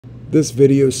This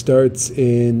video starts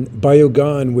in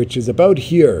Bayogan, which is about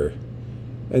here.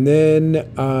 And then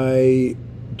I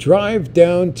drive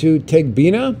down to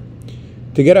Tegbina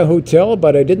to get a hotel,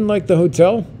 but I didn't like the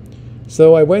hotel.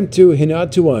 So I went to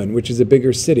Hinatuan, which is a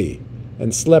bigger city,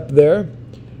 and slept there.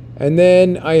 And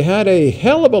then I had a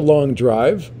hell of a long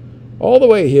drive all the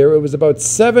way here. It was about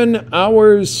 7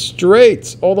 hours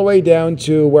straight, all the way down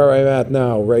to where I'm at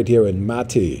now, right here in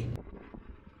Mati.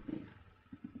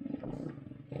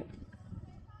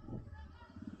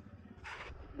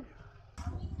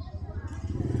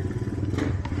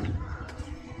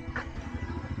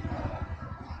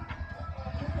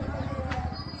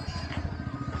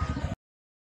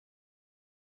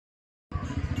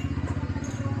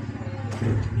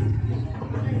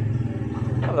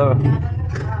 Hello.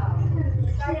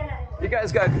 You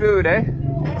guys got food, eh?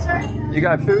 Yes, sir. You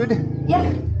got food?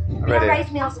 Yeah. Ready.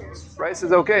 Rice meal, sir. Rice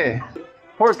is okay.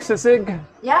 Pork sisig?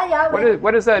 Yeah.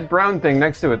 What is that brown thing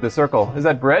next to it, the circle? Is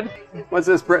that bread? What's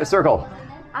this circle?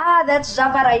 Ah, that's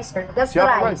Java rice, sir. That's the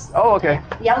Java rice. Oh, okay.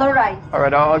 Yellow rice. All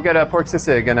right, I'll get a pork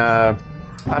sisig and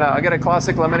I'll get a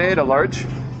classic lemonade, a large.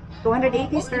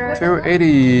 280, sir.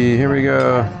 280. Here we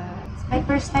go. It's my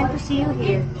first time to see you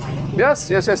here.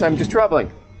 Yes. I'm just traveling.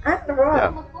 After all.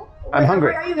 Yeah. I'm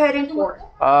hungry. Where are you heading for?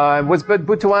 Was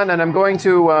Butuan, and I'm going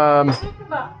to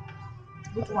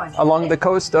Which one? along the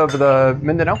coast of the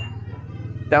Mindanao,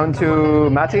 down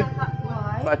to Mati,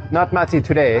 but not Mati Are you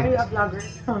today. a vlogger?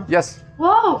 Yes.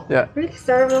 Whoa! Yeah. Really,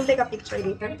 sir? We'll take a picture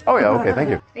later. Oh yeah. Okay. Thank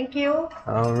you. Thank you.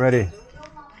 Alrighty.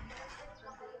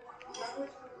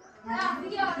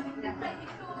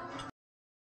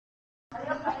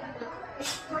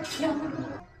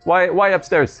 Why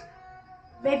upstairs?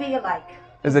 Maybe you like.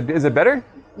 Is it better?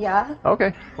 Yeah.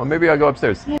 Okay. Well, maybe I'll go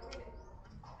upstairs. These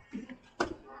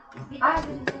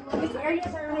areas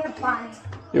are really fun.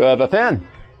 You have a fan?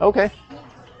 Okay.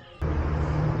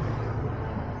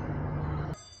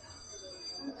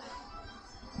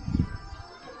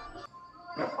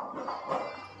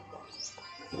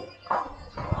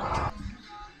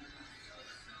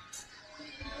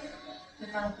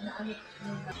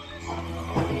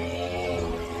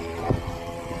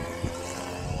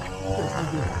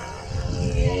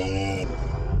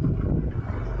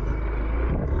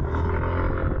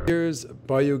 Here's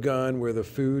Bayugan, where the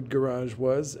food garage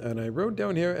was, and I rode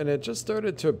down here and it just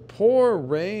started to pour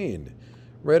rain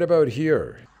right about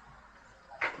here.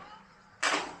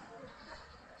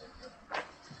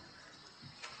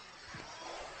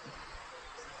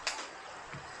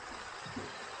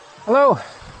 Hello.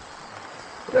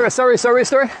 Is there a sorry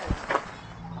store?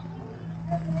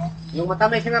 Yung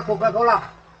matamis nga Coca-Cola.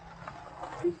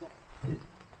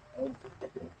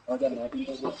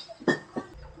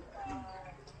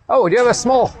 Oh, do you have a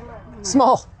small?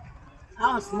 Small.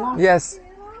 Ah, small. Yes.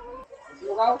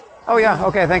 Oh yeah.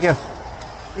 Okay. Thank you.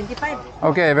 25.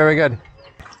 Okay. Very good.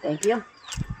 Thank you.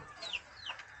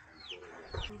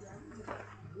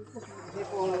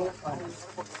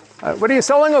 What are you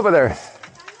selling over there?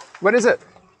 What is it?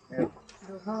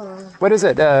 What is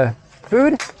it?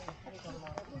 Food?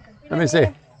 Let me see.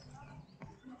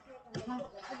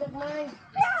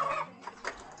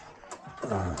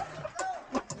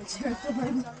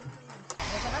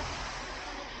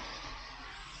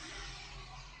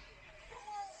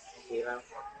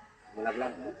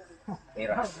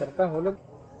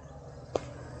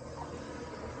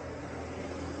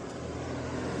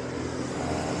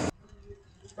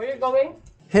 Where you going?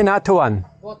 Hinatuan.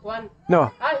 What one?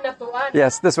 No. Ah, not to one.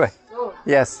 Yes, this way. Oh,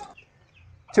 Yes.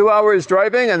 2 hours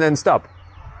driving and then stop.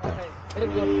 okay. Very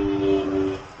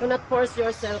good. Do not force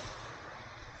yourself.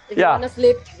 If Yeah. you wanna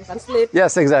sleep, you can sleep.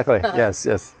 Yes, exactly. Yes.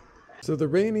 So the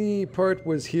rainy part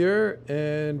was here,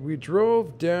 and we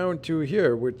drove down to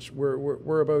here, which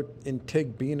we're about in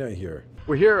Tegbina here.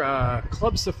 We're here.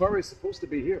 Club Safari is supposed to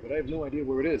be here, but I have no idea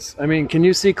where it is. I mean, can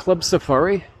you see Club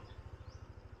Safari?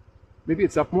 Maybe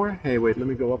it's up more? Hey, wait, let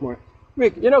me go up more.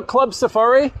 Wait, you know Club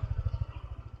Safari?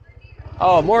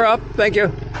 Oh, more up. Thank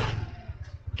you.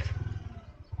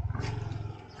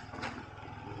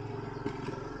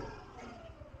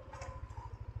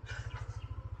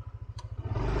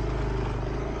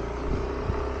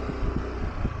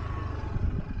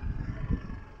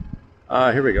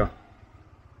 Here we go.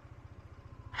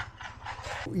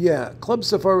 Yeah, Club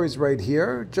Safari is right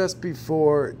here, just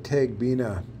before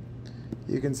Tegbina.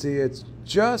 You can see it's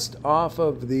just off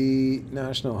of the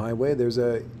National Highway. There's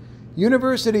a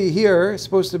university here,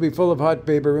 supposed to be full of hot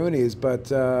babaroonies,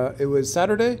 but it was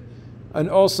Saturday, and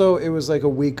also it was like a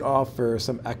week off for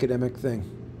some academic thing.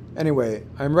 Anyway,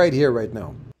 I'm right here right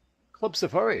now. Club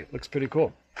Safari looks pretty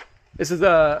cool. This is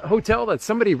a hotel that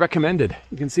somebody recommended.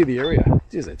 You can see the area.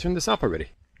 Geez, I turned this off already.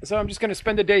 So I'm just going to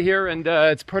spend a day here, and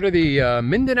it's part of the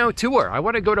Mindanao tour. I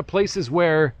want to go to places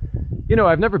where, you know,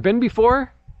 I've never been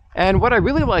before, and what I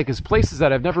really like is places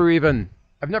that I've never even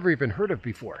heard of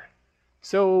before.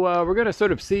 So we're going to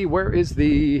sort of see where is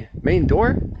the main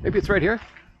door. Maybe it's right here.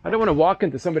 I don't want to walk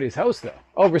into somebody's house though.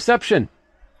 Oh, reception.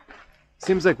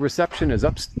 Seems like reception is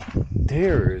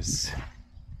upstairs.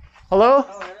 Hello?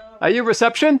 Oh, hello. Are you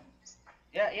reception?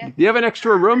 Yeah. Do you have an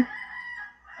extra room?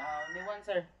 Only one,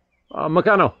 sir.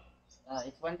 Makano?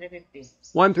 It's 1,350.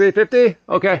 1,350?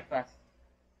 Okay. Breakfast.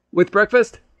 With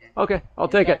breakfast? Okay, I'll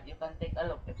take it. You can take a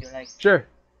look if you like. Sure.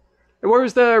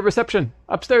 Where's the reception?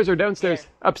 Upstairs or downstairs?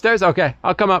 Yeah. Upstairs? Okay,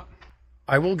 I'll come up.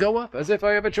 I will go up as if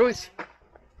I have a choice.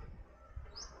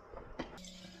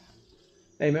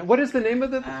 Hey man, what is the name of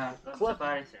the Club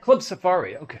Safari, sir. Club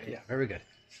Safari? Okay, yeah, very good.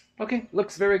 Okay,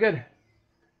 looks very good.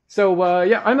 So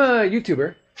yeah, I'm a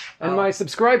YouTuber, and my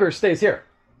subscriber stays here.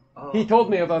 He told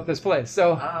me about this place,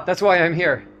 so that's why I'm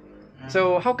here.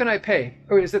 So how can I pay?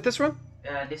 Oh, is it this room?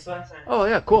 This one, sir. Oh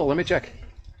yeah, cool. Let me check.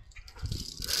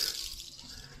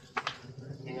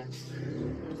 Yeah.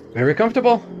 Very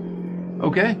comfortable.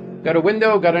 Okay, got a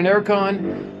window, got an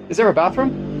aircon. Is there a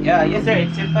bathroom? Yes, sir.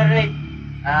 It's separate.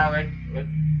 Where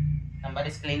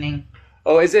somebody's cleaning.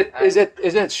 Oh, is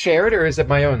it shared or is it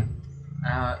my own?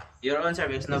 Your own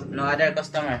service. No other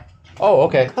customer. Oh,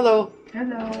 okay. Hello.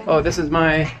 Hello. Oh, this is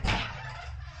my.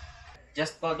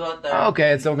 Just cold water.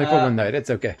 Okay, it's only for one night. It's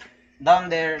okay. Down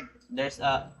there, there's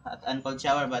a hot and cold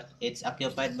shower, but it's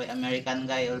occupied by American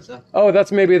guy also. Oh,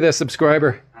 that's maybe the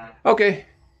subscriber. Okay.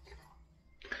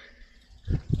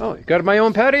 Oh, you got my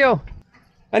own patio.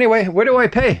 Anyway, where do I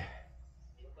pay?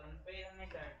 You can pay on me,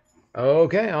 sir.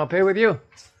 Okay, I'll pay with you.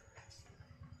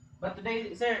 But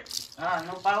today, sir,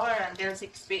 no power until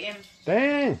 6 p.m.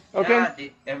 Dang. Okay. Yeah,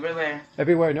 everywhere.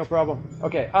 Everywhere, no problem.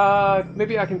 Okay.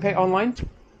 Maybe I can pay online.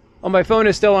 Oh, my phone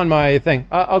is still on my thing.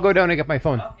 I'll go down and get my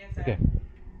phone. Okay, sir. Okay.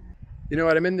 You know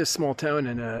what? I'm in this small town,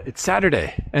 and it's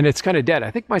Saturday, and it's kind of dead. I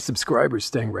think my subscriber's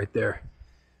staying right there,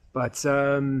 but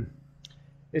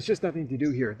it's just nothing to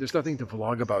do here. There's nothing to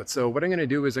vlog about. So what I'm going to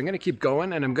do is I'm going to keep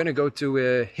going, and I'm going to go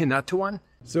to Hinatuan.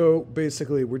 So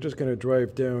basically, we're just going to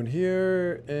drive down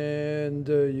here, and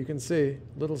you can see,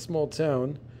 little small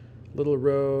town, little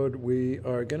road. We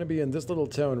are going to be in this little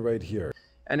town right here.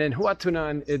 And in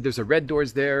Huatunan, there's a red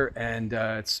doors there, and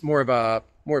it's more of a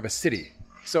city.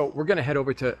 So we're going to head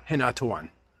over to Hinatuan.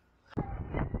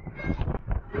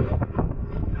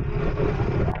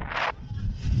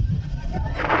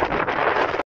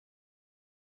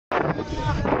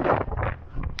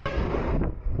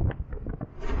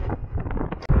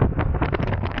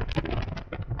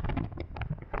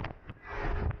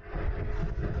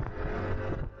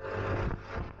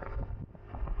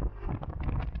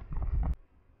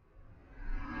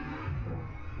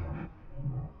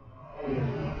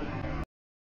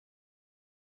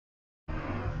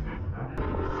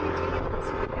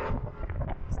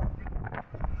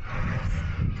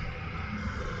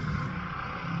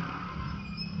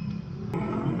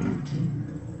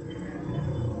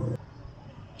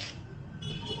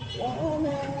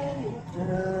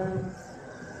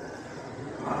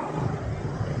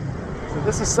 So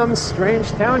this is some strange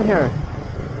town here.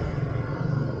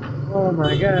 Oh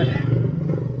my god.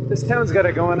 This town's got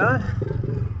it going on.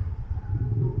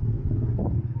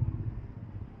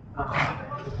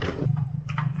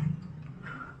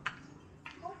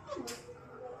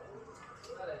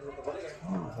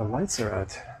 Oh, the lights are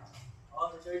out.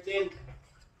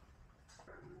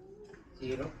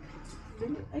 0.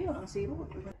 Ayun, ang 0.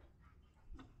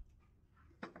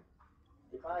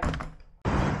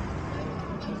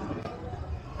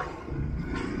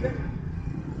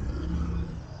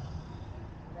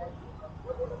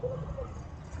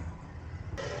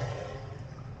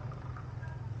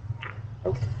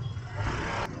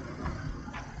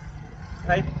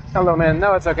 Hi. Hello, man.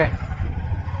 No, it's okay.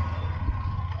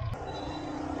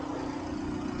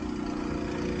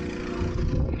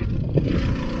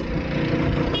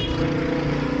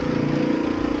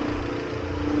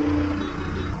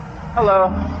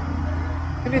 Hello.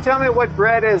 Can you tell me what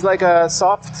bread is like a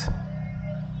soft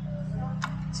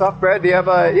bread? Do you have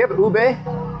ube?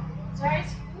 Sorry?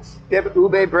 Do you have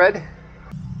ube bread?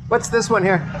 What's this one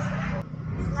here?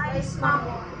 Slice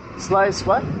mango. Slice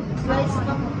what? Slice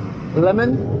mango.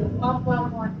 Lemon?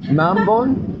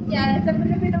 Mambon? Yeah, it's a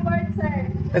Filipino word,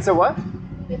 sir. It's a what?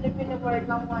 Filipino word,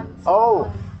 mambon.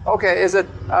 Oh, okay. Is it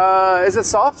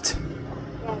soft?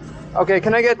 Yes. Okay,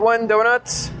 can I get one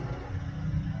donut?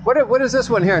 What is this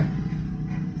one here?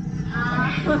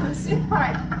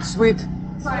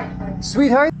 Sweetheart.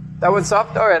 Sweetheart? That one's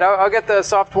soft? All right, I'll get the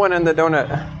soft one and the donut.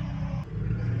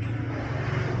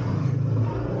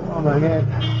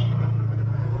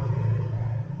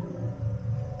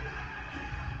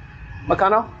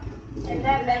 Makano?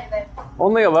 11.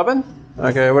 Only 11?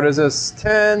 Okay, what is this?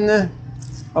 10,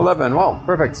 11. Wow,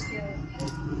 perfect.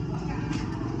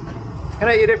 Can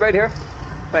I eat it right here?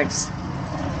 Thanks.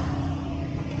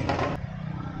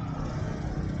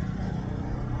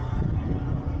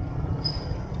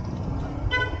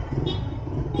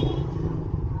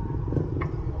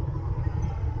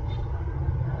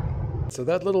 So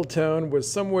that little town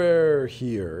was somewhere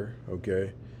here,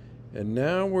 okay? And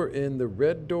now we're in the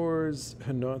Red Doors,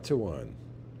 Hanatawan.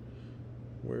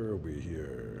 Where are we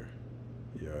here?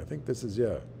 Yeah, I think this is,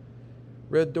 yeah.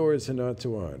 Red Doors,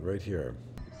 Hanatawan, right here.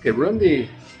 Okay, we're in the...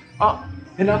 Oh,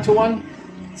 Hinatuan?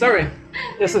 Sorry.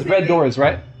 This is Red Doors,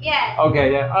 right? Yeah.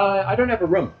 Okay, yeah. I don't have a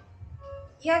room.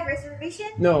 You have reservation?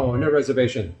 No, no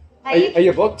reservation. Are Like-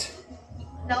 you booked?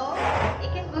 No. You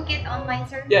can book it online,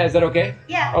 sir. Yeah, is that okay?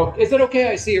 Yeah. Oh, is it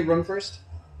okay I see your room first?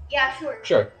 Yeah, sure.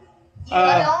 Sure. You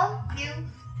alone? You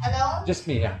alone? Just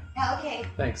me, yeah. Yeah, okay.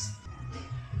 Thanks.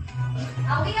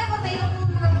 We have available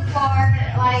room for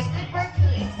like for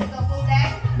 2. It's a double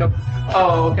deck. Nope.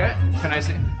 Oh, okay. Can I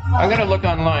see? I'm gonna look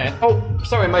online. Oh,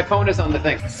 sorry, my phone is on the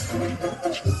thing.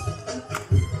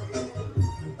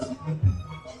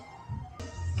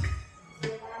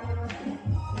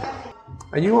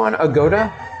 Are you on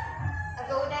Agoda?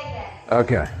 Agoda, yes.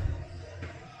 Okay.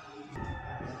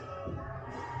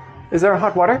 Is there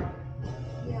hot water?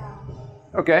 Yeah.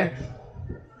 Okay.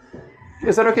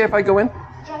 Is that okay if I go in?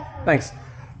 Yes. Thanks.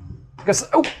 Because,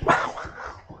 oh,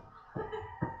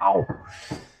 ow.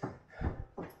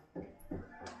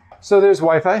 So there's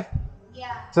Wi-Fi.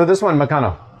 Yeah. So this one,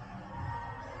 Makano.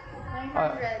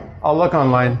 900. I'll look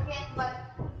online. Okay, but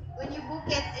when you book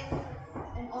it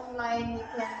in online, you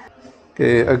can.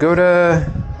 Okay,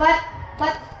 Agoda.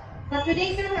 But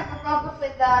today we have a problem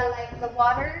with the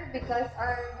water because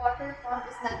our water pump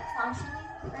is not functioning.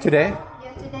 Right Today? now.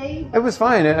 Yeah, today. It was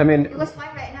fine. I mean, It was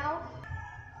fine right now.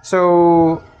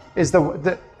 so is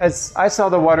the as I saw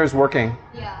the water's working.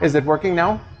 Yeah. Is it working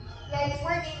now? Yeah, it's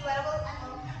working, but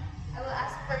I will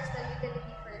ask first the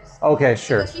utility first. Okay,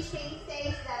 sure. Because she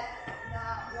says that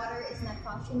the water is not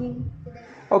functioning today.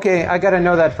 Okay, I gotta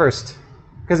know that first.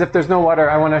 Because if there's no water,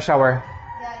 I want to shower.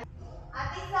 Yeah.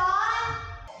 Ate-san,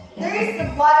 there is the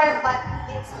water, but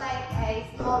it's like a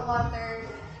small water.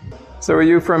 So are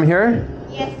you from here?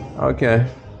 Yes. Okay.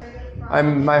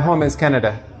 From My home is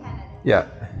Canada. Canada. Yeah.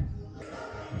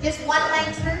 Just one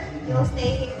night, sir. You'll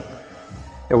stay here.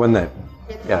 Yeah, one night.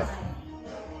 Just Yeah. one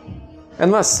night.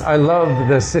 Unless I love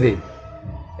the city.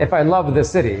 If I love the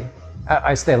city,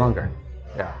 I stay longer.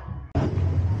 Yeah.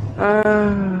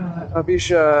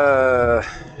 Abisha.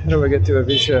 How do I get to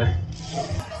Abisha?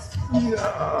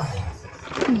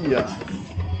 Yeah.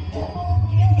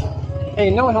 Hey,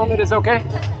 no helmet is okay?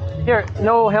 Here,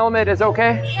 no helmet is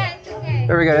okay? Yeah, it's okay.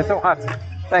 There we go. It's so hot.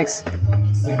 Thanks.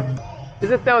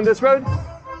 Is it down this road?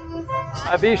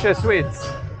 Abisha Sweets.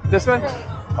 This one?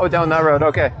 Oh, down that road.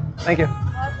 Okay. Thank you.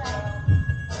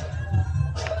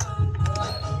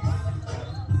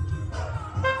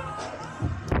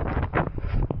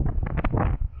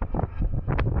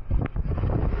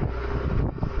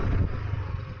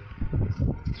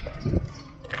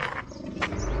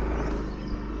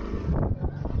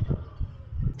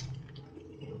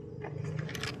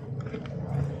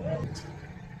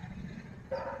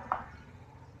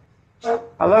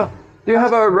 Hello? Do you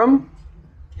have a room?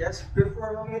 Yes, good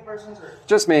for how many persons, sir?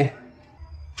 Just me.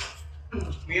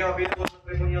 We are available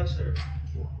for everyone else, sir.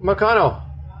 Makano.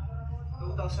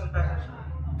 2,000 pesos,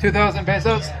 sir. 2,000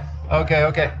 pesos? Okay,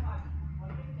 okay.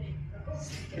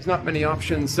 There's not many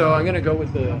options, so I'm gonna go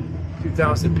with the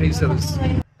 2,000 pesos.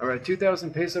 All right,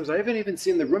 2,000 pesos. I haven't even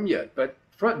seen the room yet, but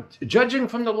judging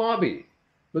from the lobby,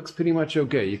 looks pretty much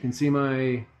okay. You can see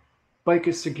my bike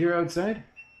is secure outside.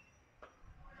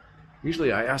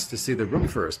 Usually I ask to see the room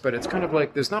first, but it's kind of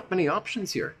like there's not many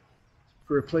options here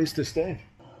for a place to stay.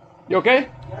 You okay?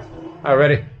 Yes, sir. All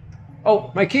ready.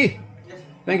 Oh, my key. Yes, sir.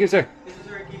 Thank you, sir. This is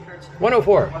your key card, sir.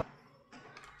 104.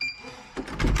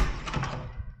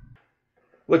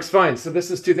 Looks fine. So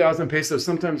this is 2,000 pesos.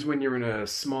 Sometimes when you're in a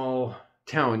small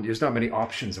town, there's not many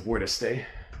options of where to stay.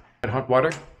 And hot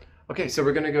water. Okay, so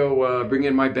we're gonna go bring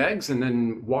in my bags and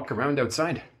then walk around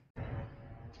outside.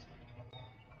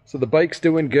 So the bike's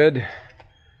doing good.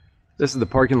 This is the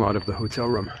parking lot of the hotel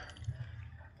room.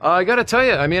 I gotta tell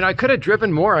you, I mean, I could have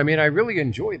driven more. I mean, I really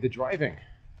enjoyed the driving.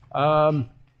 I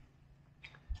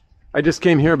just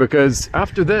came here because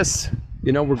after this,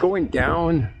 you know, we're going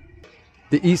down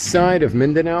the east side of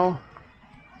Mindanao.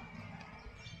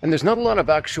 And there's not a lot of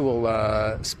actual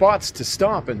spots to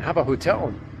stop and have a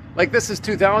hotel. Like this is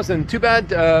 2000. Too bad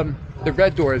the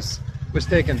red doors was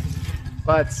taken.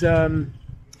 But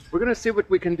we're gonna see what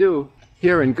we can do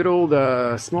here in good old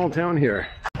small town here.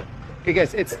 Okay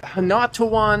guys, it's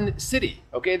Hanatuan City.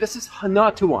 Okay, this is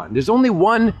Hanatuan. There's only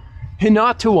one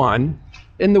Hanatuan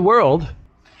in the world.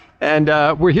 And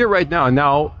we're here right now.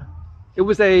 Now, it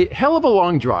was a hell of a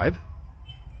long drive.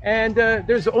 And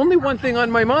there's only one thing on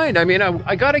my mind. I mean,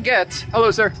 I gotta get, hello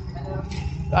sir.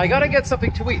 I gotta get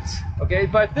something to eat, okay?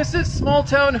 But this is small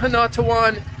town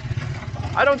Hanatuan.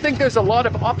 I don't think there's a lot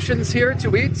of options here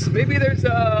to eat. Maybe there's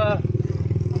a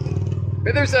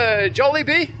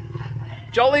Jollibee?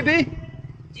 Jollibee?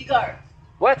 Jigar.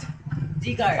 What?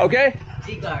 Jigar. Okay.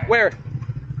 Jigar. Where?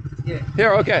 Here.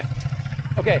 Here, okay.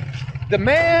 Okay. The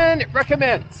man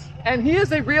recommends, and he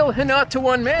is a real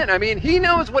Hanatuan man. I mean, he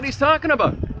knows what he's talking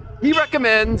about. He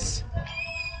recommends,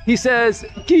 he says,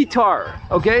 guitar.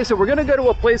 Okay, so we're gonna go to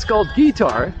a place called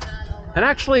Guitar and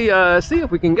actually see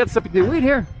if we can get something to eat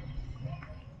here.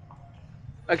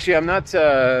 Actually, I'm not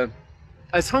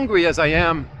as hungry as I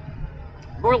am,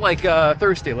 more like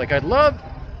thirsty. Like, I'd love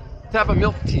to have a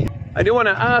milk tea. I do want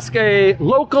to ask a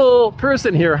local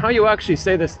person here how you actually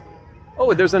say this.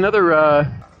 Oh, there's another,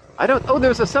 oh,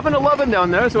 there's a 7-Eleven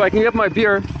down there, so I can get my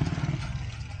beer.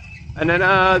 And then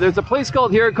there's a place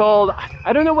called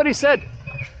I don't know what he said.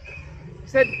 He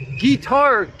said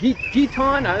guitar,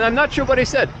 guiton, I'm not sure what he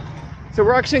said. So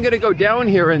we're actually gonna go down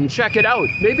here and check it out.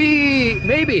 Maybe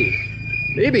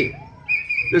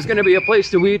there's gonna be a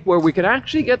place to eat where we can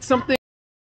actually get something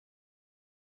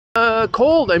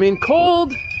cold. I mean,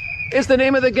 cold is the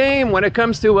name of the game when it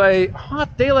comes to a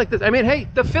hot day like this. I mean, hey,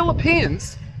 the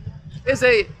Philippines is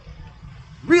a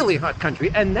really hot country,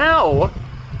 and now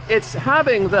it's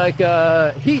having like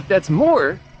heat that's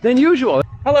more than usual.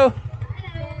 Hello.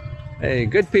 Hey,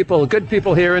 good people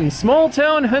here in small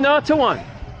town Hanatuan.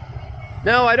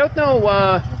 Now, I don't know,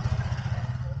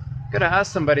 gotta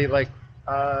ask somebody, like,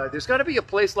 there's gotta be a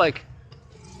place like,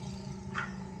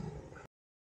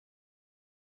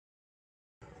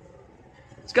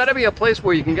 it's gotta be a place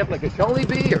where you can get like a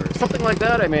Jollibee or something like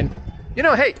that. I mean, you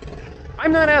know, hey,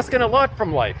 I'm not asking a lot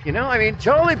from life, you know? I mean,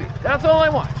 Jollibee, that's all I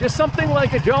want. Just something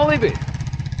like a Jollibee.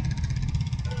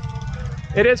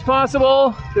 It is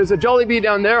possible. There's a Jollibee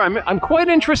down there. I'm quite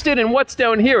interested in what's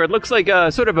down here. It looks like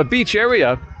a sort of a beach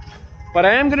area. But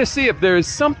I am gonna see if there's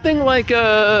something like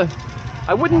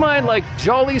I wouldn't mind like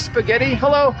Jolly Spaghetti.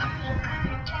 Hello?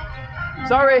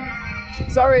 Sorry.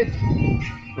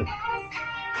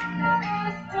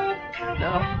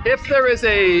 Now, if there is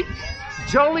a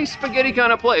Jolly Spaghetti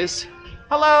kind of place,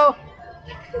 hello?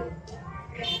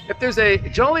 If there's a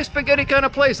Jolly Spaghetti kind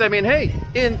of place, I mean, hey,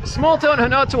 in small town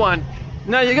Hanatuan,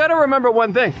 now you gotta remember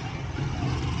one thing.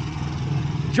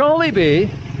 Jollibee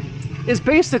is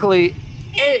basically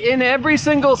in every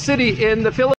single city in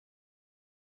the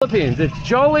Philippines. It's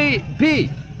Jollibee.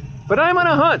 But I'm on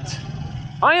a hunt.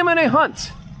 I am on a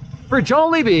hunt for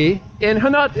Jollibee in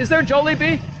Hanat. Is there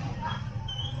Jollibee?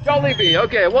 Jollibee,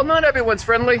 okay. Well, not everyone's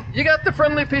friendly. You got the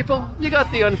friendly people, you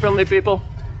got the unfriendly people.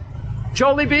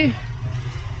 Jollibee?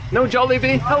 No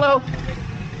Jollibee? Hello?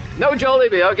 No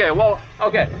Jollibee, okay, well,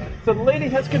 okay. So the lady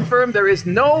has confirmed there is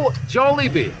no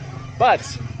Jollibee.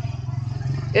 But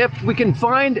if we can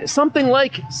find something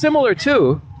like similar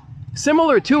to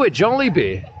a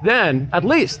Jollibee, then at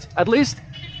least,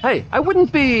 hey, I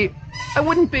won't be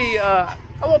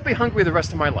hungry the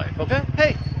rest of my life, okay?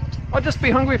 Hey, I'll just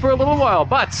be hungry for a little while,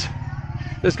 but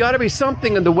there's got to be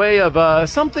something in the way of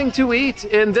something to eat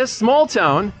in this small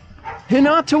town,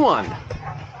 Hanatuan.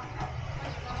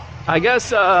 I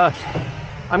guess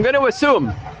I'm going to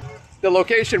assume the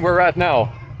location we're at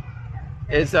now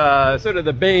is sort of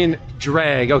the main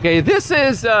drag, okay? This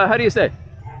is, how do you say?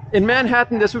 In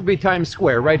Manhattan, this would be Times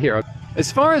Square, right here.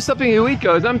 As far as something to eat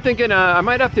goes, I'm thinking I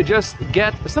might have to just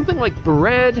get something like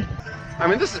bread. I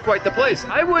mean, this is quite the place.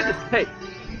 Hey,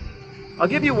 I'll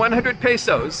give you 100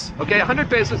 pesos, okay? 100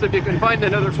 pesos if you can find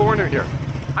another foreigner here.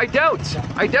 I doubt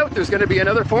there's gonna be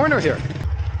another foreigner here.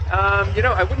 You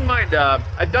know, I wouldn't mind,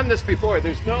 I've done this before.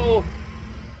 There's no,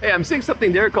 hey, I'm seeing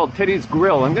something there called Teddy's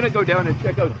Grill. I'm gonna go down and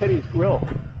check out Teddy's Grill.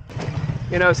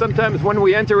 You know, sometimes when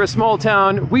we enter a small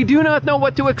town, we do not know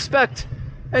what to expect.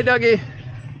 Hey, Dougie,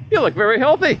 you look very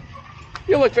healthy.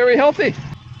 You look very healthy.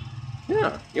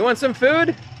 Yeah, you want some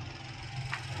food?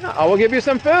 Yeah, I will give you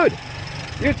some food.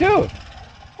 You too.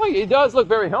 Well, he does look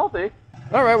very healthy.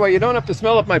 All right, well, you don't have to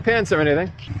smell up my pants or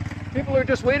anything. People are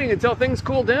just waiting until things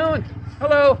cool down.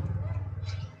 Hello.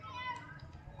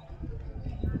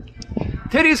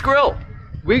 Teddy's Grill.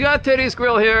 We got Teddy's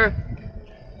Grill here.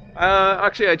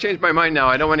 Actually, I changed my mind now.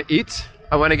 I don't want to eat.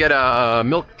 I want to get a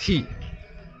milk tea.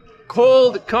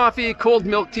 cold coffee, cold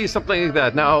milk tea, something like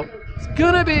that. Now, it's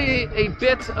gonna be a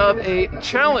bit of a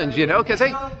challenge, you know, because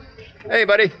hey,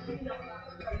 buddy.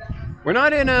 We're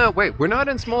not in we're not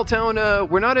in small town,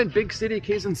 we're not in big city,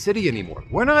 Quezon City anymore.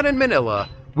 We're not in Manila.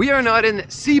 We are not in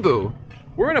Cebu.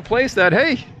 We're in a place that,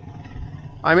 hey,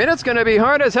 I mean, it's gonna be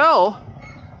hard as hell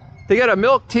to get a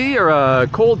milk tea or a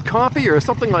cold coffee or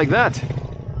something like that.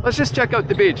 Let's just check out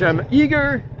the beach. I'm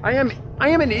eager, I am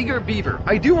an eager beaver.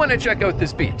 I do want to check out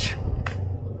this beach.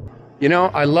 You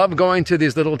know, I love going to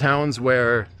these little towns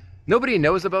where nobody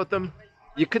knows about them.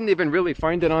 You couldn't even really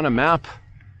find it on a map.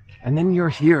 And then you're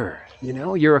here, you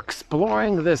know, you're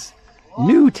exploring this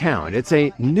new town. It's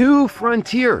a new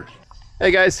frontier. Hey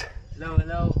guys. Hello,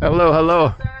 hello. Hello,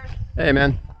 hello. Hey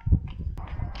man.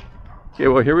 Okay,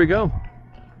 well here we go.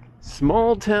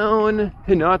 Small town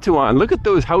Hinatuan. Look at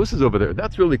those houses over there.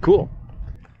 That's really cool.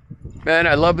 Man,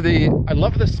 I love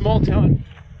the small town.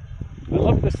 I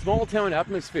love the small town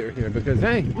atmosphere here because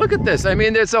hey, look at this. I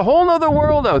mean, there's a whole nother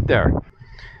world out there.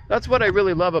 That's what I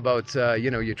really love about,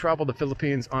 you know, you travel the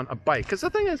Philippines on a bike. Because the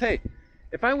thing is, hey,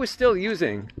 if I was still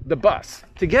using the bus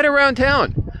to get around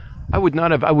town, I would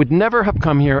never have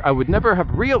come here. I would never have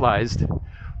realized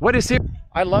what is here.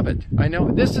 I love it. I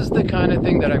know this is the kind of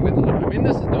thing that I would love. I mean,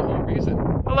 this is the whole reason.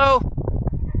 Hello.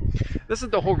 This is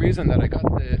the whole reason that I got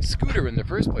the scooter in the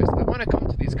first place. I want to come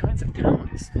to these kinds of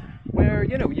towns where,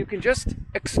 you know, you can just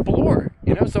explore,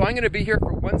 you know. So I'm going to be here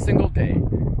for one single day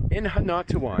in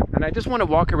Hinatuan, and I just want to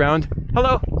walk around.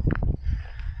 Hello.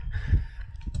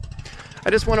 I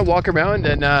just want to walk around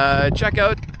and check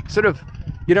out sort of,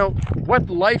 you know, what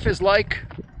life is like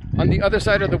on the other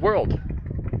side of the world.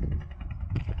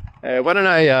 Why don't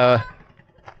I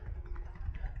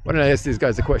ask these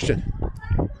guys a question?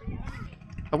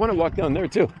 I want to walk down there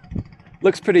too.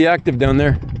 Looks pretty active down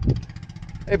there.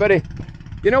 Hey buddy,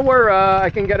 you know where I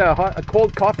can get a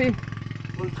cold coffee?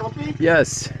 Cold coffee?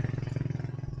 Yes.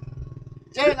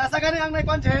 Jen, nasa ka na ang may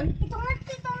kwan, Jen?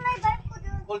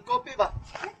 Cold coffee ba?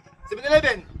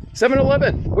 7-Eleven.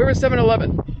 7-Eleven. Where is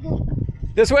 7-Eleven?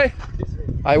 This way?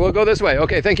 I will go this way.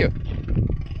 Okay, thank you.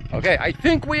 Okay, I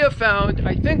think we have found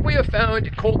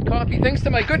cold coffee, thanks to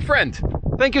my good friend.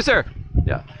 Thank you, sir.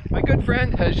 Yeah, my good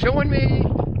friend has shown me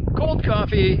cold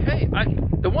coffee. Hey,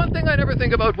 the one thing I never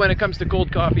think about when it comes to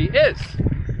cold coffee is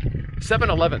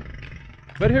 7-Eleven.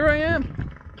 But here I am.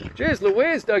 Jeez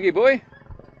Louise, Dougie boy.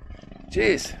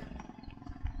 Jeez.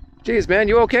 Jeez, man,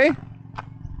 you okay?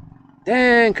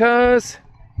 Dang, cuz.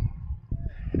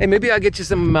 Hey, maybe I'll get you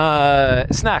some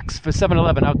snacks for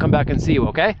 7-Eleven. I'll come back and see you,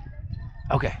 okay?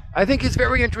 Okay. I think he's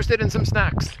very interested in some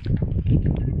snacks.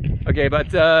 Okay,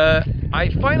 but I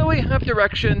finally have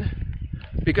direction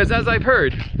because as I've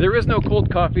heard, there is no cold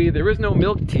coffee, there is no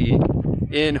milk tea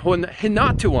in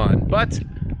Hinatuan, but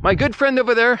my good friend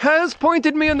over there has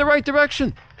pointed me in the right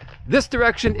direction. This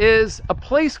direction is a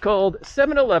place called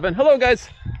 7-Eleven. Hello, guys.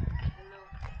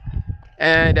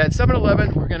 And at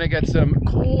 7-Eleven, we're gonna get some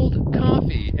cold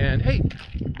coffee. And hey,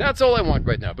 that's all I want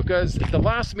right now because the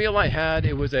last meal I had,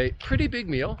 it was a pretty big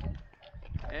meal.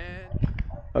 And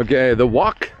okay,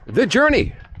 the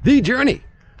journey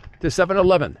to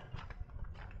 7-Eleven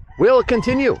will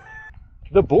continue.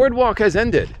 The boardwalk has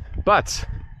ended, but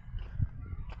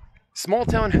small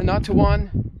town Hinatuan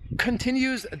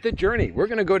continues the journey. We're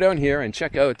gonna go down here and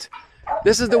check out.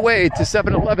 This is the way to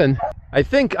 7-Eleven. I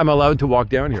think I'm allowed to walk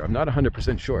down here. I'm not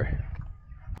 100% sure.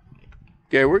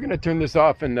 Okay, we're gonna turn this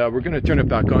off and we're gonna turn it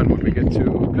back on when we get to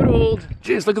good old.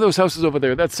 Jeez, look at those houses over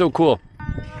there. That's so cool.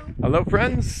 Hello,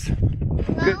 friends.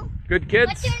 Hello? Good kids.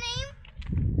 What's your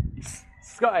name?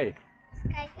 Sky.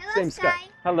 Sky. Hello, Same Sky.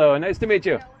 Hello, nice to meet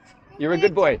you. You're a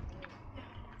good boy.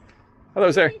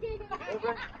 Hello, sir.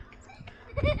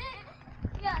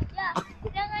 Yeah.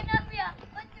 Jangan apa ya?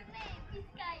 What's your name?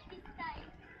 Sky.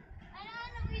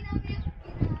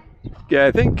 Yeah,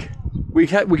 I think we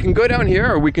can go down here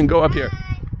or we can go up here.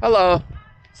 Hello.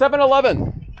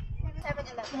 7-Eleven.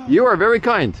 7-Eleven. You are very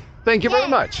kind. Thank you very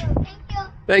much. Thank you.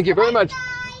 Thank you very much.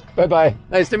 Bye-bye.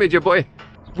 Nice to meet you, boy.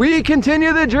 We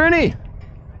continue the journey.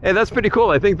 Hey, that's pretty cool.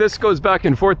 I think this goes back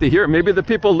and forth to here. Maybe the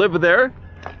people live there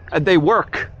and they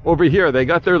work over here. They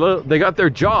got their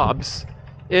jobs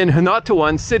in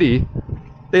Hinatuan City.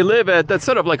 They live at, that's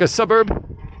sort of like a suburb.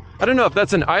 I don't know if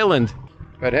that's an island,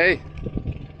 but hey,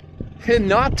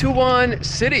 Hinatuan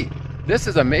City. This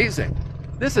is amazing.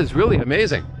 This is really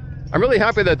amazing. I'm really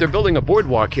happy that they're building a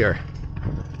boardwalk here.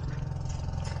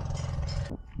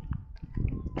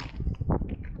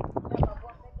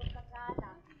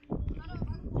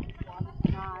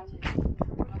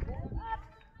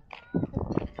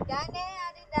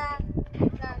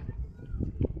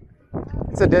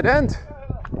 It's a dead end.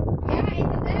 Yeah,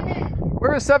 it's a dead end.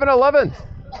 Where is 7-Eleven?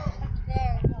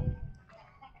 There.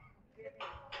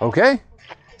 Okay.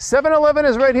 7-Eleven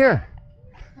is right here.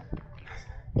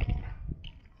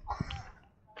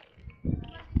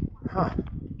 Huh.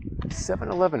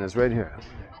 7-Eleven is right here.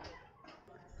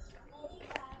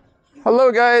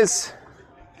 Hello, guys.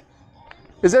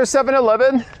 Is there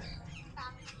 7-Eleven?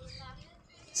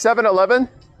 7-Eleven?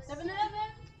 7-Eleven?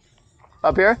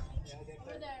 Up here?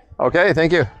 Okay,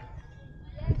 thank you.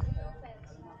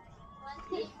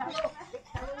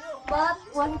 But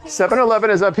one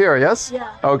 7-Eleven is up here, yes?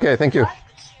 Yeah. Okay, thank you.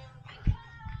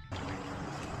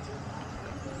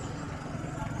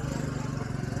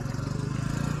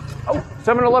 Oh,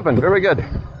 7-Eleven, very good.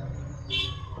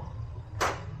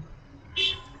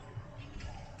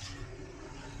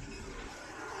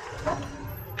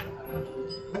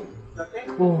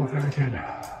 Oh, very good.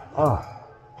 Oh.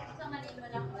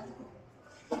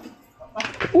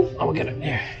 Ooh, I'll get it.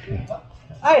 Yeah.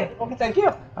 Ay, okay, thank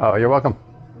you. Oh, you're welcome.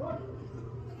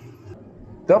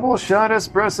 Double shot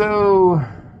espresso.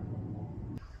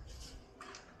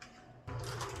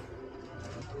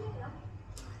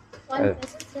 one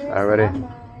peso, sir. Alrighty.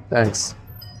 Salamat. Thanks.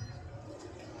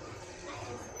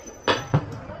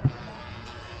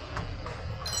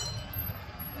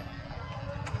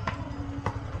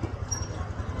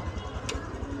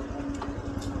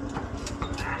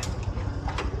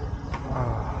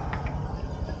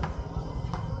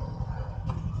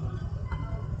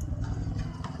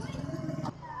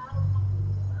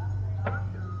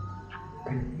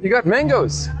 You got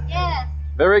mangoes. Yes.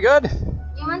 Very good.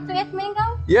 You want to eat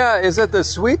mango? Yeah, is it the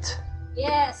sweet?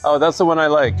 Yes. Oh, that's the one I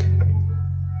like.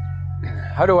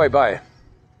 How do I buy?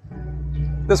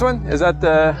 This one? Is that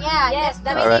the... Yeah, yes.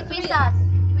 The All right. 20 pesos.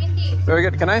 20. Very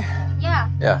good. Can I? Yeah.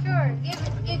 Yeah. Sure. Give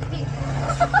it.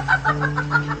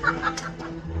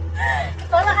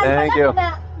 Thank you.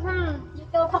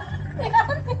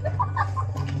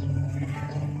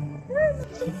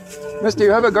 Miss, do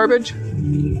you have a garbage?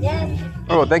 Yes.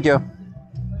 Oh, thank you.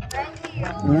 Thank you.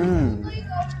 Mm.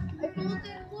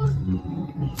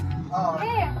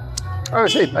 Here. Oh, I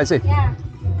see. I see. Yeah.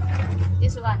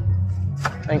 This one.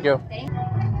 Thank you. Thank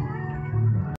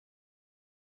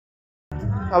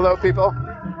Hello, people.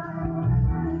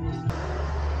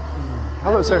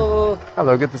 Hello, sir.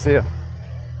 Hello, good to see you.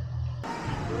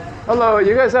 Hello,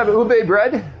 you guys have ube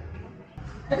bread?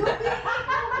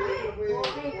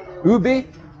 Ube?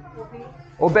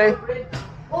 Ube?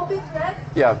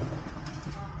 Yeah.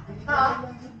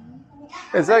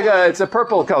 It's like it's a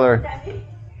purple color.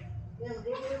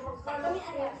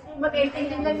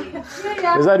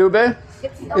 Is that ube?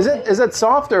 Is it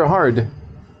soft or hard?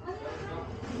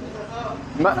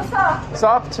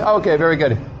 Soft? Okay, very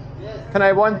good. Can I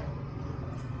have one?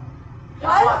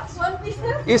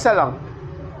 Isa lang.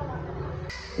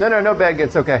 No bag.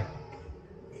 It's okay.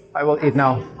 I will eat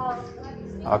now.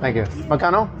 Oh, thank you.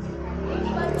 Magkano?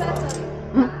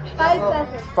 5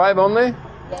 pesos. 5 only?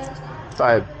 Yes.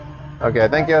 5. Okay,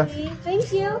 thank you.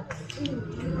 Thank you.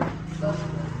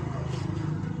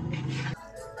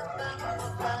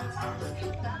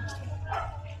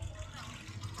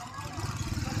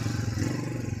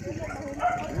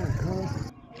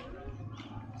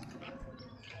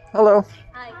 Hello.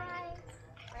 Hi.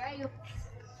 Where are you?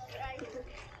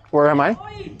 Where am I?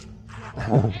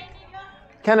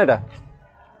 Canada.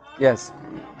 Yes.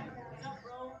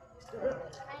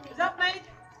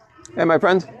 Hey, my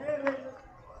friend.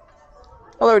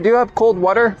 Hello, do you have cold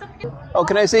water? Oh,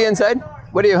 can I see inside?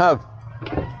 What do you have?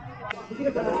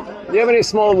 Do you have any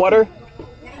small water?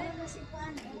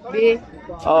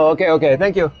 Oh, okay.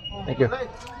 Thank you. Thank you. Where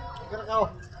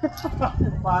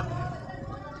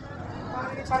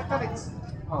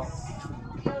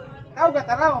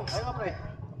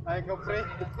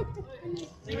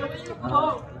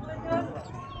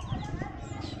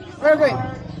are you going?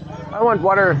 I want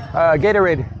water,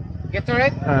 Gatorade.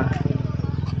 Gatorade?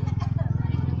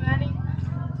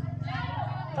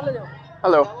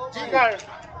 Hello. Jigar.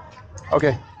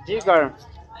 Okay. Jigar.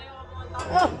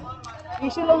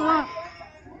 Piso lang ha.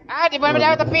 Ah, di ba naman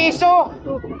dapat piso?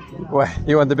 What?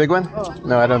 You want the big one?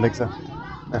 No, I don't think so.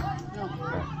 No.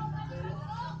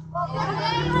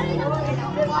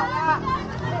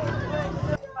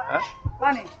 Huh?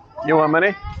 Money. You want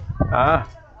money? Ah.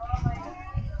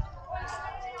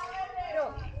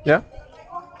 Yeah?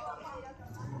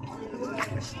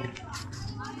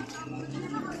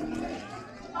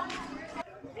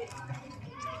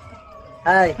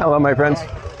 Hi. Hello, my friends.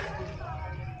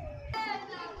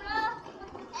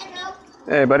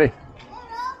 Hey, buddy.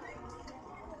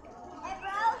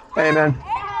 Hey, man.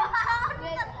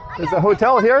 There's a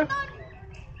hotel here?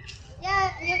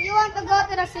 Yeah, you want to go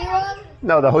to the SeaWorld?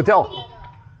 No, the hotel.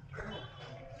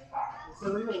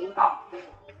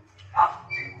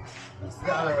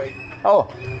 Oh,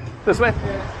 this way?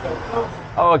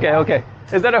 Oh, okay, okay.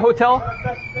 Is that a hotel?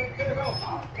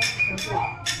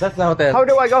 That's the hotel. How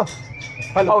do I go?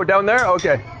 Oh, down there?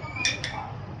 Okay.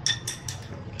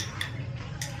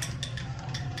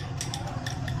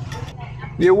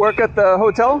 You work at the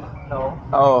hotel? No.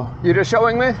 Oh, you're just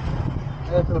showing me?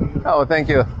 Oh, thank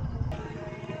you.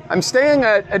 I'm staying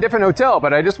at a different hotel,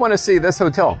 but I just want to see this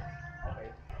hotel.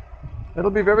 It'll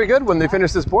be very good when they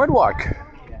finish this boardwalk.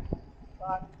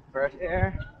 Fresh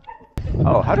air.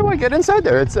 Oh, how do I get inside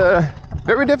there? It's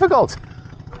very difficult.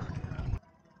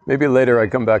 Maybe later I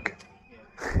come back.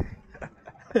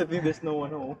 I think there's no one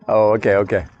home. Oh, okay,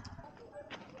 okay.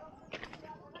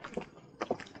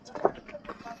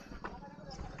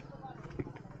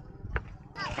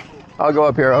 I'll go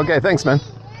up here. Okay, thanks, man.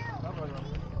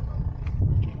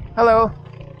 Hello.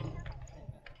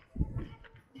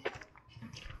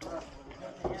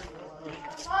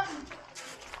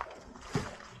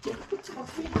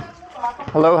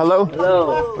 Hello, hello.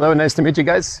 Hello. Hello, nice to meet you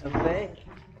guys. Okay.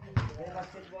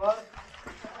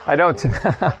 I don't.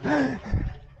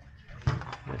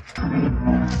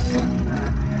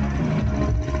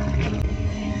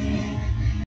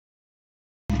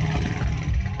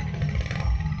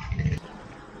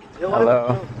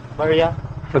 Hello. Maria.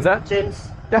 What's that? James.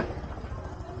 Yeah.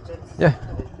 Yeah,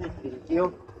 Thank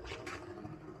you.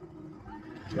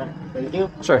 Yeah, thank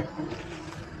you. sure.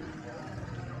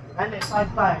 And it's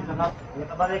 5 times.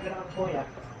 Nakabalik ka naman po yan.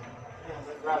 Yeah,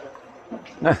 my brother.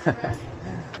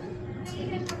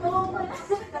 Oh,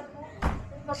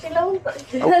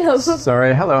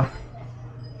 sorry, hello.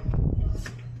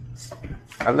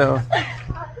 Hello.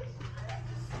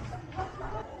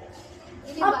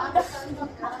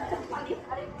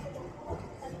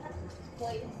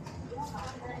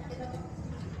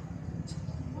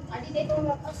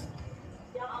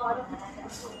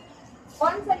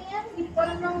 Once again,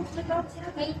 before ng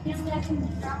make yung lesson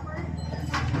proper.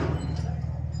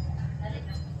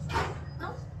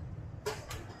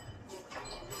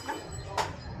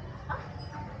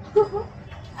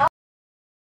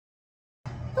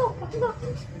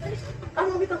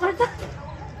 Ano may karta?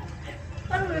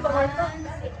 Ano may karta?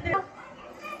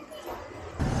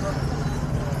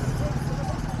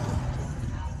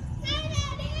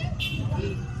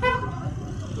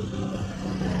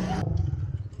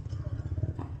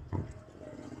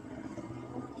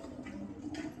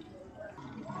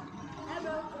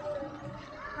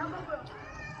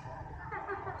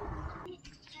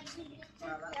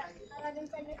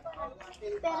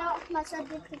 Pero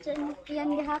masabi ko dyan yan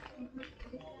lahat.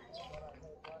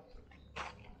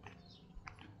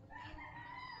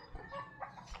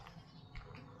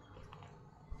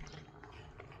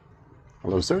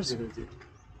 Hello, sirs.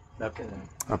 Afternoon.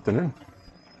 Afternoon.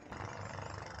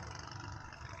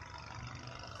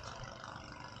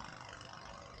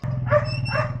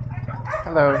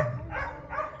 Hello.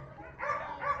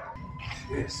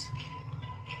 Yes.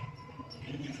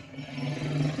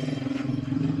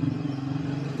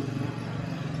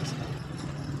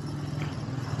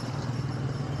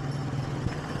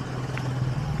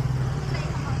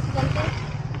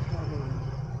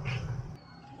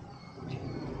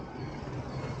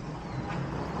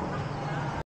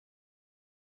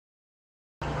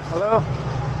 Hello.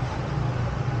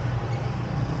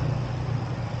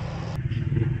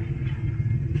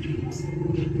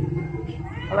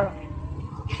 Hello.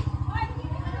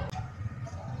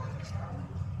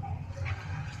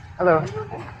 Hello.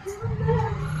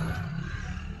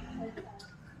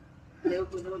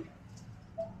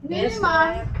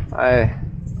 Hi.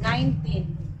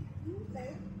 19.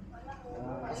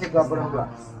 Kasi gwapo ng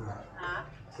glass. Ha?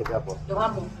 Kasi gwapo. Duha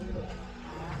mo.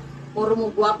 Puro mo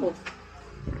guwapo.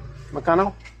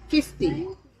 Makano?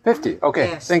 50. 50.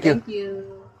 Okay. Yes, Thank you. Thank you.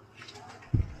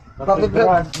 Bakit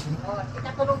ba? Oh,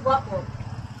 kita ko ng guwapo.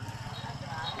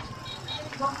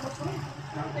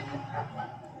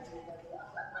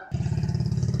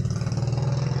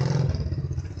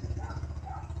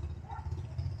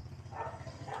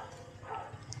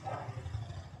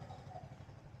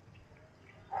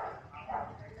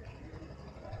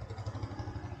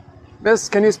 Miss,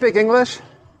 can you speak English?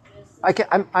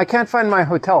 I can't find my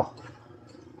hotel.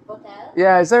 Hotel?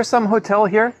 Yeah, is there some hotel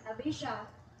here? Avisha.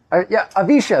 Yeah,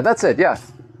 Avisha, that's it, yeah.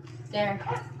 There.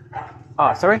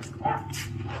 Ah, sorry?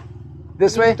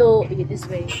 This way? This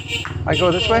way. I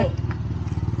go this way?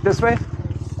 This way?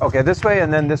 Okay, this way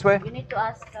and then this way? You need to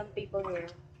ask some people here.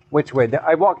 Which way?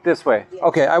 I walk this way. Yes.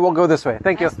 Okay, I will go this way.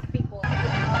 Thank you. Ask people.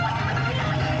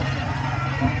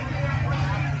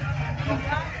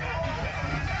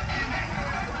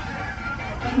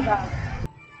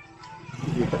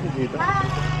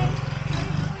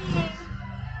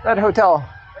 That hotel.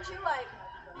 What's your wife?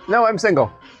 No, I'm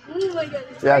single. Oh my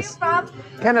goodness. Yes. Where are you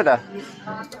from? Canada.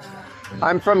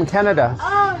 I'm from Canada.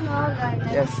 Oh, no, right.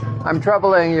 Yes. I'm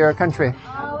traveling your country.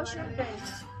 Oh, what's your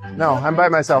friends? No, I'm by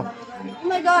myself. Oh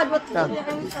my God, what Yeah. are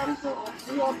you from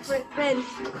to your friends?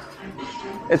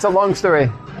 It's a long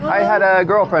story. I had a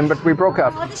girlfriend, but we broke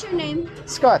up. What is your name?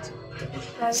 Scott.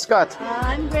 Scott.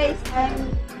 I'm Grace.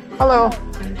 I'm Hello.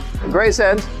 Grace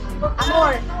and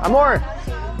Amor. Amor.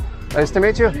 Nice to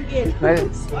meet you.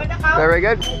 Nice. Very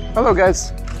good. Hello,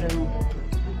 guys.